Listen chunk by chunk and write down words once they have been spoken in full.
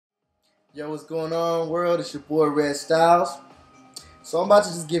Yo, what's going on, world? It's your boy Redd Stylez. So I'm about to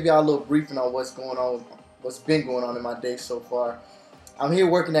just give y'all a little briefing on what's going on, what's been going on in my day so far. I'm here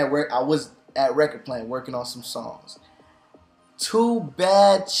working at work. I was at Record Plant working on some songs. Two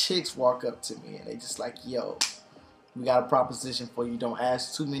bad chicks walk up to me and they just like, yo, we got a proposition for you. Don't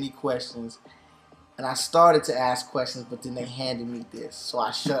ask too many questions. And I started to ask questions, but then they handed me this, so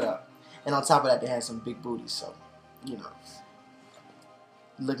I shut up. And on top of that, they had some big booties, so you know.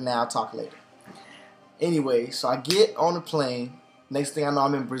 Look now, talk later. Anyway, so I get on the plane. Next thing I know,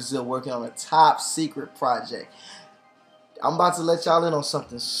 I'm in Brazil working on a top secret project. I'm about to let y'all in on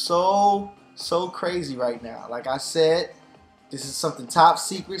something so crazy right now. Like I said, this is something top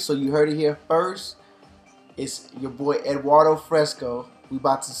secret, so you heard it here first. It's your boy Eduardo Fresco. We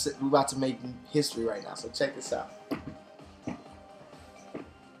about to make history right now. So check this out.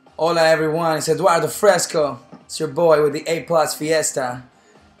 Hola everyone, it's Eduardo Fresco. It's your boy with the A Plus Fiesta.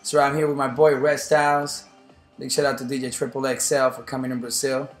 So I'm here with my boy Redd Stylez. Big shout out to DJ Tripple XL for coming in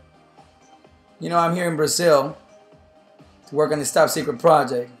Brazil. You know, I'm here in Brazil to work on this top secret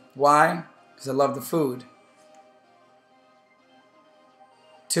project. Why? Because I love the food.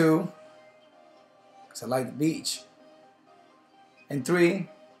 2, because I like the beach. And 3,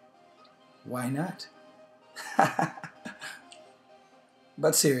 why not?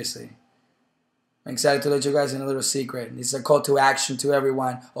 But seriously, I'm excited to let you guys in a little secret. This is a call to action to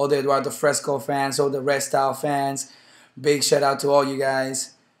everyone. All the Eduardo Fresco fans, all the Redd Stylez fans. Big shout out to all you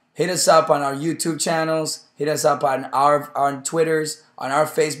guys. Hit us up on our YouTube channels. Hit us up on our Twitters, on our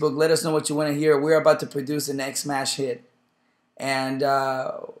Facebook. Let us know what you want to hear. We're about to produce the next smash hit. And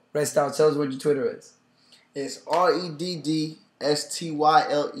Redd Stylez, tell us what your Twitter is. It's ReddStylez.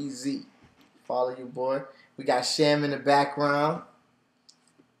 Follow your boy. We got Sham in the background.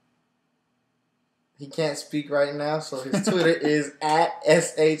 He can't speak right now, so his Twitter is at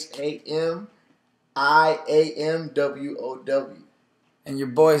SHAMIAMWOW. And your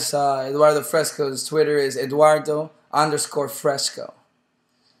boy's Eduardo Fresco's Twitter is Eduardo_Fresco.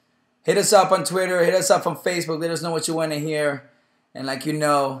 Hit us up on Twitter. Hit us up on Facebook. Let us know what you want to hear. And like you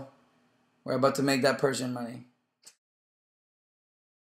know, we're about to make that Persian money.